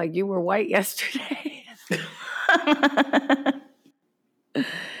he was like, you were white yesterday.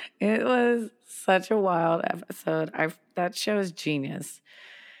 It was such a wild episode. That show is genius.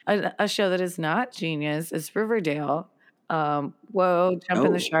 A show that is not genius is Riverdale. Jump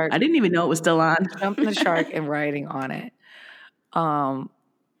in the Shark. I didn't even know it was still on. Jump in the Shark and writing on it.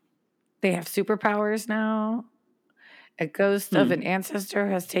 They have superpowers now. A ghost of an ancestor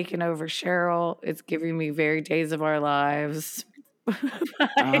has taken over Cheryl. It's giving me very Days of Our Lives.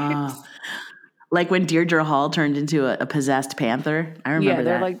 Like when Deirdre Hall turned into a possessed panther. I remember that.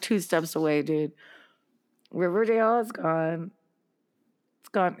 Yeah, they're like 2 steps away, dude. Riverdale is gone. It's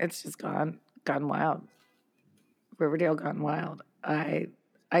gone. It's just gone wild. Riverdale gone wild. I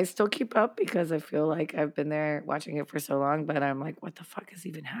still keep up because I feel like I've been there watching it for so long, but I'm like, what the fuck is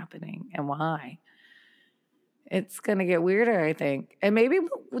even happening and why? It's going to get weirder, I think. And maybe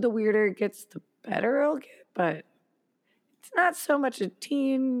the weirder it gets, the better it'll get, but it's not so much a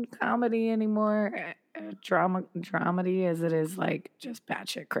teen comedy anymore, a dramedy, as it is like just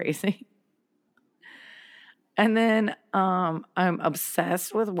batshit crazy. And then I'm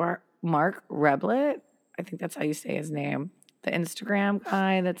obsessed with Mark Reblett. I think that's how you say his name. The Instagram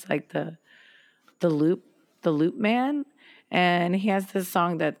guy that's like the loop man. And he has this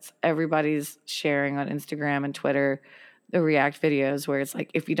song that everybody's sharing on Instagram and Twitter, the React videos, where it's like,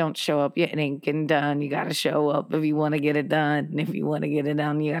 if you don't show up, it ain't getting done. You got to show up if you want to get it done. And if you want to get it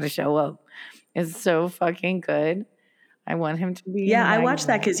done, you got to show up. It's so fucking good. I want him to be. Yeah, I watched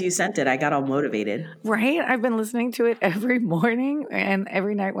that because you sent it. I got all motivated. Right? I've been listening to it every morning and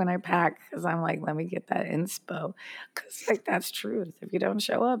every night when I pack, because I'm like, let me get that inspo. Because like, that's truth. If you don't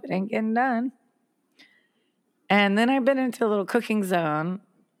show up, it ain't getting done. And then I've been into a little cooking zone.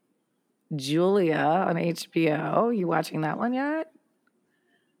 Julia on HBO. You watching that one yet?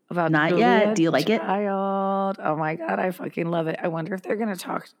 About Not Julia yet. Do you like it? Child. Oh my God, I fucking love it. I wonder if they're going to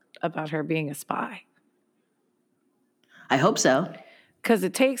talk about her being a spy. I hope so. Because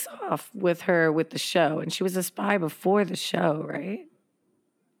it takes off with her with the show. And she was a spy before the show, right?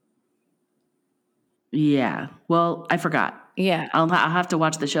 Yeah. Well, I forgot. Yeah. I'll have to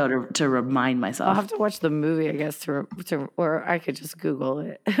watch the show to remind myself. I'll have to watch the movie, I guess, or I could just Google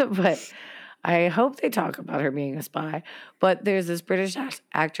it. But I hope they talk about her being a spy. But there's this British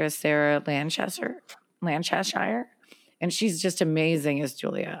actress, Sarah Lancashire, and she's just amazing as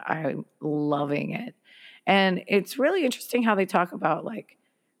Julia. I'm loving it. And it's really interesting how they talk about, like,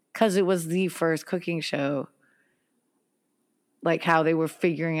 because it was the first cooking show, like how they were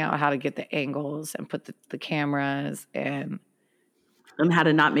figuring out how to get the angles and put the cameras and how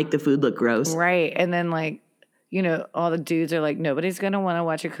to not make the food look gross. Right. And then like, you know, all the dudes are like, nobody's going to want to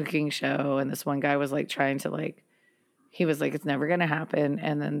watch a cooking show. And this one guy was like trying to like he was like, it's never going to happen.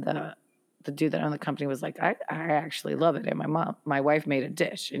 And then the dude that owned the company was like, I actually love it. And my wife made a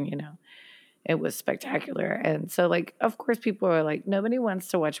dish, and, you know, it was spectacular. And so, like, of course, people are like, nobody wants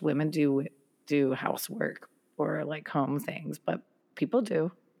to watch women do housework or like home things, but people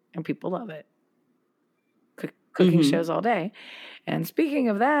do, and people love it. Cooking shows all day. And speaking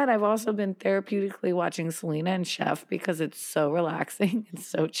of that, I've also been therapeutically watching Selena and Chef because it's so relaxing and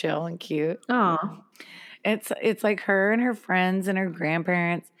so chill and cute. Oh, it's like her and her friends and her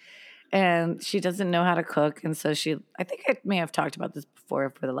grandparents, and she doesn't know how to cook, and so I think I may have talked about this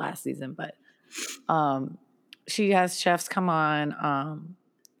before for the last season, but she has chefs come on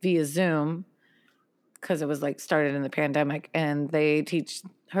via Zoom because it was like started in the pandemic, and they teach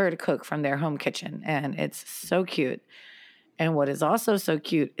her to cook from their home kitchen, and it's so cute. And what is also so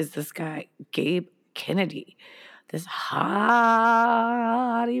cute is this guy, Gabe Kennedy, this hottie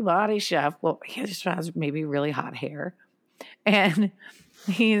body chef. Well, he just has maybe really hot hair, and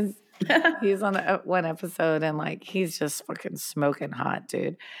he's on one episode, and like he's just fucking smoking hot,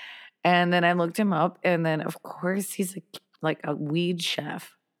 dude. And then I looked him up, and then of course he's like a weed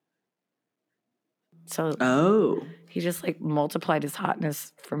chef. So he just like multiplied his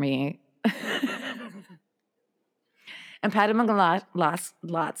hotness for me. And Patty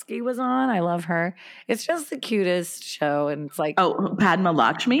Lotsky was on. I love her. It's just the cutest show. And it's like, oh, Padma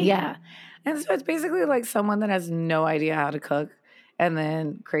Lakshmi? Yeah. And so it's basically like someone that has no idea how to cook, and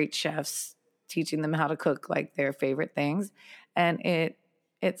then great chefs teaching them how to cook like their favorite things. And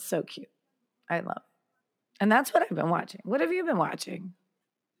it's so cute. I love it. And that's what I've been watching. What have you been watching?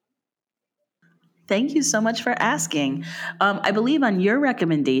 Thank you so much for asking. I believe on your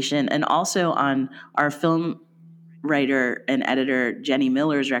recommendation, and also on our film writer and editor Jenny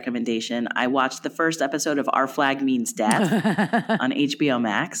Miller's recommendation, I watched the first episode of Our Flag Means Death on HBO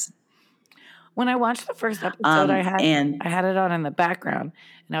Max. When I watched the first episode, I had it on in the background,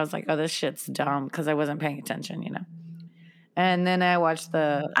 and I was like, oh, this shit's dumb, because I wasn't paying attention, you know. And then I watched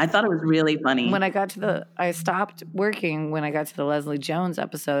I thought it was really funny. When I stopped working when I got to the Leslie Jones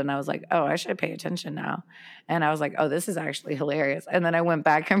episode, and I was like, oh, I should pay attention now. And I was like, oh, this is actually hilarious. And then I went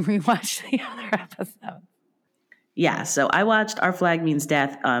back and rewatched the other episode. Yeah, so I watched Our Flag Means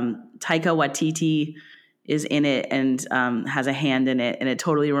Death. Taika Waititi is in it and has a hand in it, and it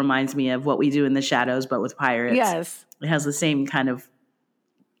totally reminds me of What We Do in the Shadows, but with pirates. Yes. It has the same kind of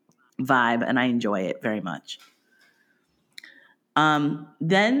vibe, and I enjoy it very much.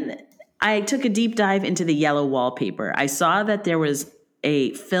 Then I took a deep dive into the Yellow Wallpaper. I saw that there was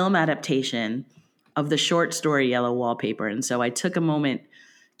a film adaptation of the short story Yellow Wallpaper, and so I took a moment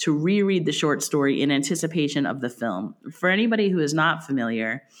to reread the short story in anticipation of the film. For anybody who is not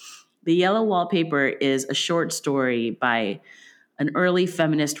familiar, The Yellow Wallpaper is a short story by an early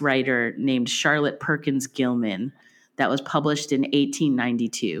feminist writer named Charlotte Perkins Gilman that was published in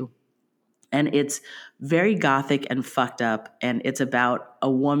 1892. And it's very gothic and fucked up. And it's about a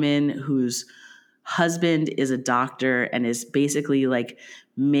woman whose husband is a doctor and is basically like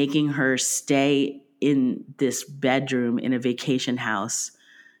making her stay in this bedroom in a vacation house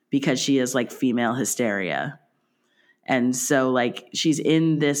because she is like female hysteria. And so like she's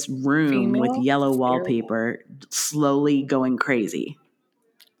in this room with yellow wallpaper, slowly going crazy.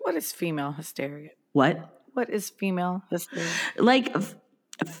 What is female hysteria? What? What is female hysteria? Like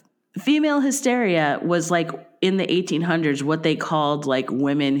female hysteria was like in the 1800s what they called like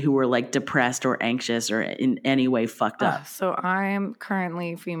women who were like depressed or anxious or in any way fucked up. So I'm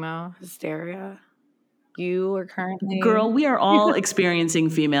currently female hysteria. You are currently... Girl, we are all experiencing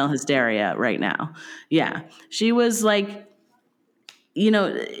female hysteria right now. Yeah. She was like, you know,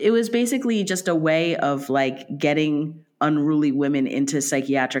 it was basically just a way of like getting unruly women into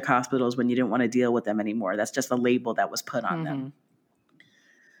psychiatric hospitals when you didn't want to deal with them anymore. That's just a label that was put on them.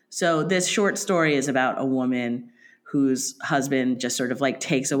 So this short story is about a woman whose husband just sort of like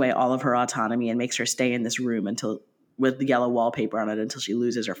takes away all of her autonomy and makes her stay in this room with the yellow wallpaper on it until she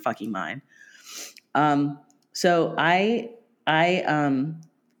loses her fucking mind. So I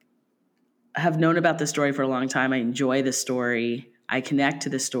have known about this story for a long time. I enjoy the story. I connect to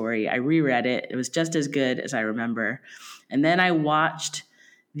the story. I reread it. It was just as good as I remember. And then I watched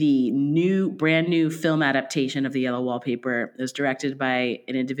the brand new film adaptation of The Yellow Wallpaper. It was directed by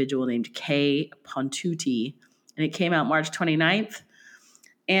an individual named Kay Pontuti, and it came out March 29th.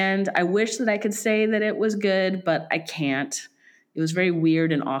 And I wish that I could say that it was good, but I can't. It was very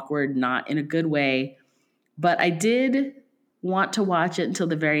weird and awkward, not in a good way. But I did want to watch it until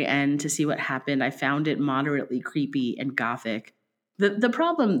the very end to see what happened. I found it moderately creepy and gothic. The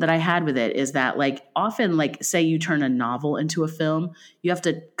problem that I had with it is that, like, often, like, say you turn a novel into a film, you have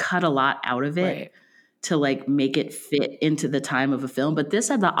to cut a lot out of it to like make it fit into the time of a film. But this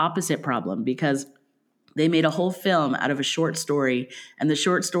had the opposite problem because they made a whole film out of a short story, and the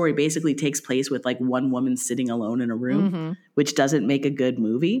short story basically takes place with like one woman sitting alone in a room, which doesn't make a good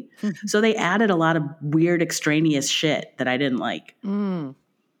movie. So they added a lot of weird extraneous shit that I didn't like. And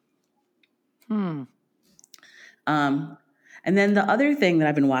then the other thing that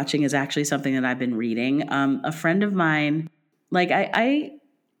I've been watching is actually something that I've been reading. A friend of mine, like I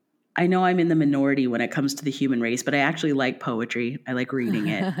know I'm in the minority when it comes to the human race, but I actually like poetry. I like reading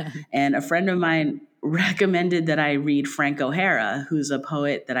it. And a friend of mine recommended that I read Frank O'Hara, who's a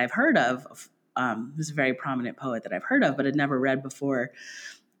poet that I've heard of, who's a very prominent poet that I've heard of, but had never read before.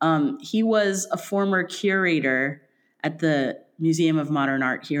 He was a former curator at the Museum of Modern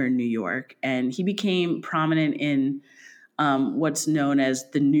Art here in New York, and he became prominent in what's known as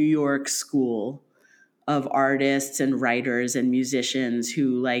the New York School of artists and writers and musicians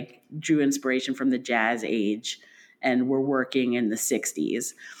who like drew inspiration from the jazz age and were working in the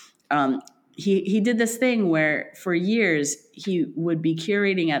 60s. He did this thing where for years he would be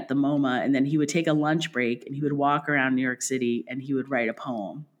curating at the MoMA, and then he would take a lunch break and he would walk around New York City and he would write a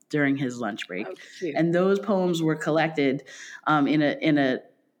poem during his lunch break. And those poems were collected in a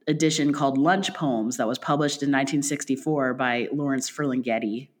edition called Lunch Poems that was published in 1964 by Lawrence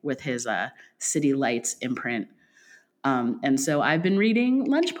Ferlinghetti with his City Lights imprint. And so I've been reading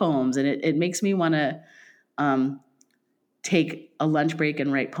Lunch Poems, and it makes me want to take a lunch break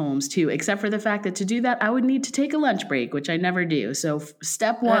and write poems too, except for the fact that to do that, I would need to take a lunch break, which I never do. So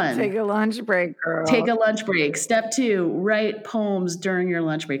step one, take a lunch break, girl. Take a lunch break. Step two, write poems during your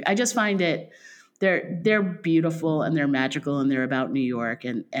lunch break. I just find they're beautiful and they're magical and they're about New York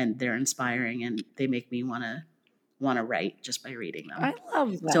and they're inspiring and they make me want to write just by reading them. I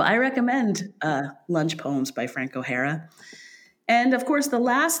love that. So I recommend Lunch Poems by Frank O'Hara. And of course, the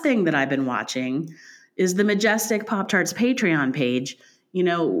last thing that I've been watching is the majestic Pop-Tarts Patreon page. You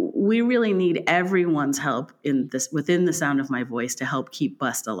know, we really need everyone's help within the sound of my voice to help keep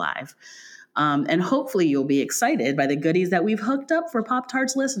Bust alive. And hopefully you'll be excited by the goodies that we've hooked up for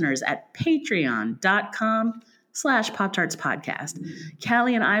Pop-Tarts listeners at patreon.com/Pop-Tarts podcast.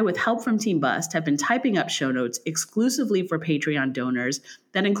 Callie and I, with help from Team Bust, have been typing up show notes exclusively for Patreon donors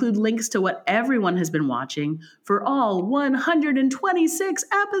that include links to what everyone has been watching for all 126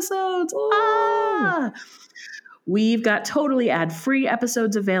 episodes. We've got totally ad-free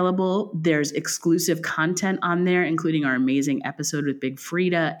episodes available. There's exclusive content on there, including our amazing episode with Big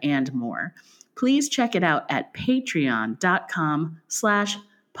Frida and more. Please check it out at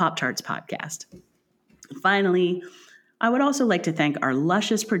patreon.com/Pop-Tarts podcast. Finally, I would also like to thank our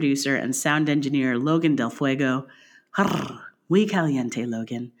luscious producer and sound engineer, Logan Del Fuego. Muy caliente,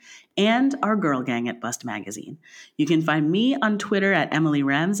 Logan. And our girl gang at Bust Magazine. You can find me on Twitter at Emily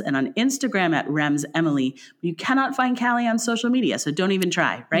Rems and on Instagram at RemsEmily. You cannot find Callie on social media, so don't even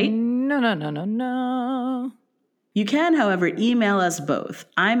try, right? No. You can, however, email us both.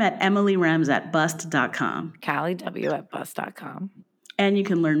 I'm at emilyrems@bust.com. Callie W at bust.com. And you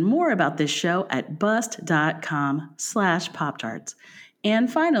can learn more about this show at bust.com/Pop-Tarts.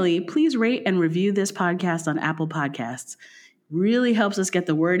 And finally, please rate and review this podcast on Apple Podcasts. Really helps us get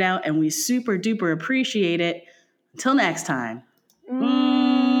the word out, and we super duper appreciate it. Until next time.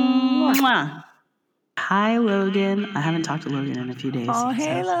 Mwah. Hi, Logan. I haven't talked to Logan in a few days. Oh,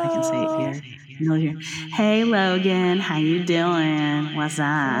 hey, so I can say it here. Hey, Logan. How you doing? What's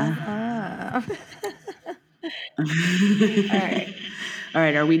up? All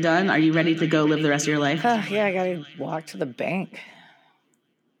right. Are we done? Are you ready to go live the rest of your life? Yeah, I got to walk to the bank.